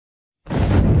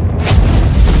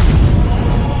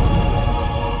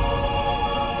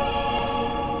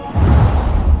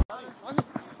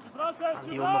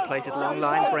The Ulmer plays it long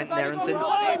line. Brenden Aaronson,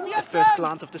 at first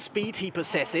glance of the speed he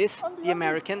possesses, the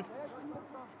American,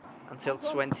 until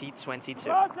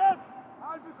 2022.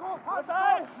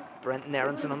 Brenden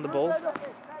Aaronson on the ball.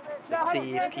 Let's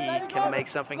see if he can make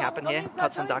something happen here.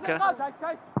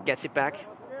 Patsandaka gets it back.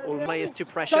 Ulmer players to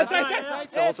pressure,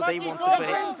 so also they want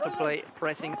to play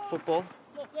pressing football.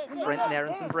 Brenden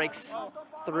Aaronson breaks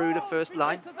through the first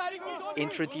line,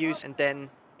 introduce, and then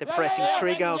the pressing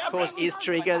trigger, of course, is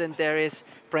triggered, and there is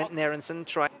Brenden Aaronson.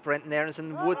 Brenden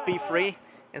Aaronson would be free,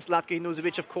 and Zlatko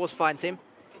Junusovic, of course, finds him.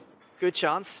 Good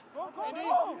chance.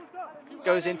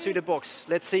 Goes into the box.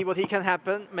 Let's see what he can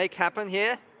make happen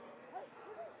here.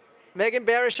 Megan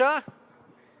Berisha.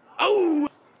 Oh!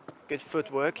 Good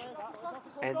footwork.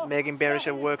 And Megan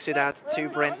Berisha works it out to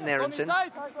Brenden Aaronson,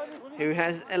 who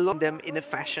has a lot of them in a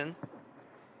fashion.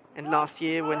 And last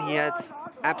year, when he had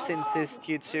absences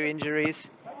due to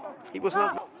injuries, he was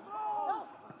not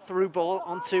through ball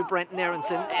onto Brenden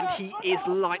Aaronson, and he is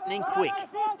lightning quick.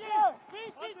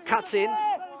 Cuts in,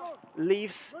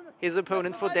 leaves his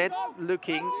opponent for dead,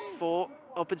 looking for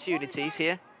opportunities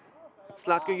here.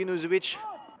 Zlatko Junusovic,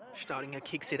 Staudinger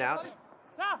kicks it out.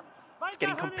 It's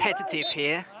getting competitive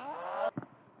here.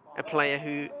 A player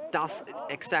who does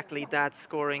exactly that,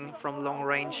 scoring from long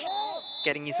range,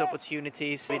 getting his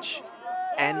opportunities, which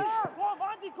ends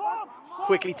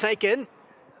quickly taken.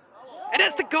 And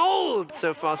that's the goal!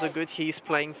 So far so good. He's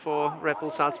playing for Red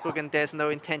Bull Salzburg and there's no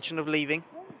intention of leaving.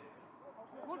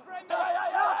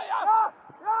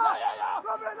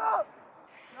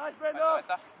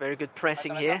 Very good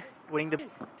pressing here, winning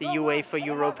the UEFA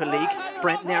Europa League.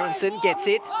 Brenden Aaronson gets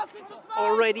it,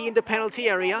 already in the penalty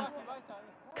area.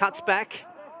 Cuts back.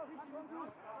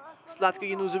 Zlatko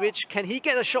Junusovic, can he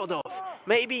get a shot off?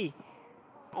 Maybe.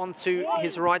 Onto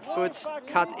his right foot,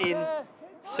 cut in,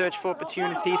 search for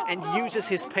opportunities, and uses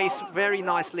his pace very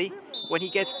nicely when he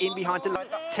gets in behind the line,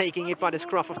 taking it by the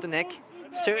scruff of the neck,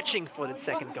 searching for the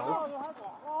second goal.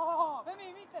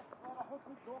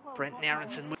 Brenden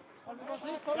Aaronson.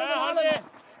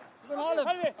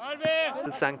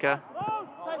 Sanka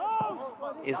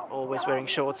is always wearing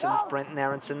shorts, and Brenden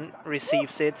Aaronson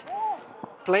receives it,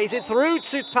 plays it through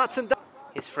to Patsandaka.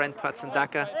 His friend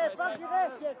Patsandaka,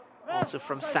 also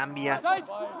from Zambia,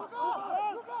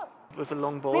 with a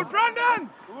long ball.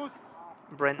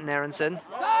 Brenden Aaronson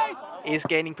is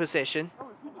gaining possession.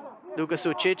 Luka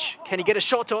Sucic, can he get a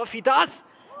shot off? He does!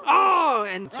 Oh,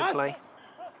 and to play.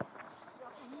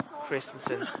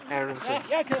 Christensen, Aaronson.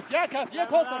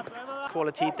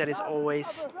 Quality that is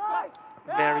always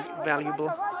very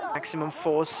valuable. Maximum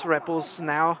force, Rebels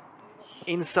now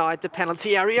inside the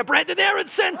penalty area. Brenden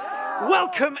Aaronson,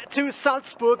 welcome to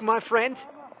Salzburg, my friend.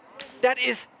 That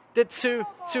is the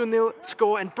 2-0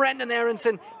 score, and Brenden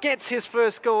Aaronson gets his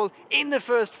first goal in the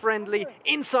first friendly,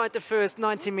 inside the first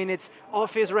 90 minutes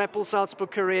of his Red Bull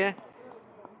Salzburg career.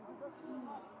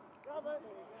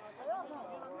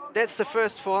 That's the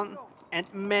first one, and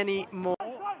many more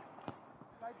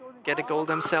get a goal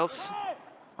themselves,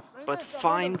 but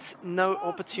finds no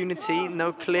opportunity,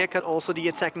 no clear cut. Also the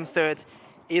attacking third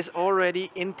is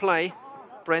already in play.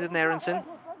 Brenden Aaronson.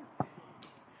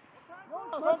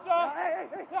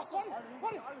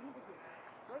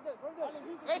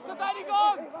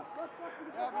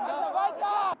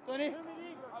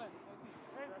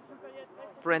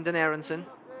 Brenden Aaronson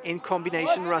in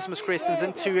combination, Rasmus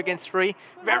Christensen, 2 against 3.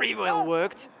 Very well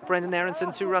worked. Brenden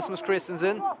Aaronson to Rasmus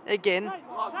Christensen. Again,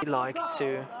 we like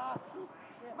to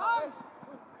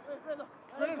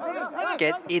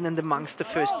get in and amongst the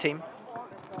first team.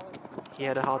 He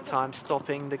had a hard time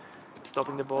stopping the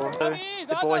ball. So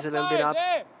the boys a little bit up,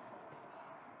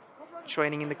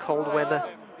 training in the cold weather.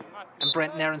 And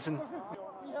Brenden Aaronson,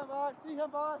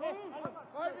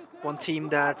 one team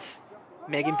that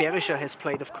Megan Berisha has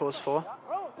played, of course, for.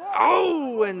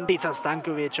 Oh, and Peter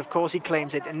Stankovic, of course, he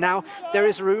claims it. And now there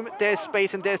is room, there's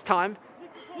space, and there's time.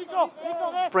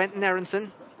 Brenden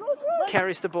Aaronson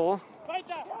carries the ball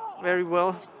very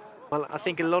well. Well, I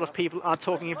think a lot of people are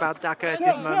talking about Daka at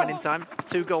this moment in time.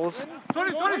 2 goals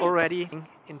already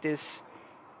in this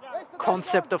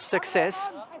concept of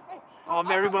success. Oh,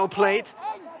 very well played.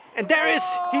 And there is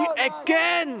he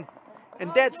again!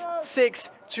 And that's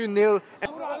 6-0.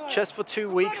 Just for 2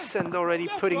 weeks and already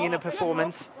putting in a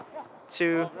performance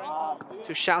to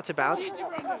shout about.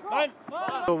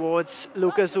 Towards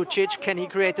Luka Sucic, can he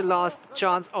create the last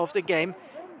chance of the game?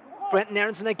 Brenden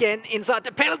Aaronson again inside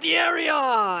the penalty area,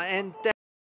 and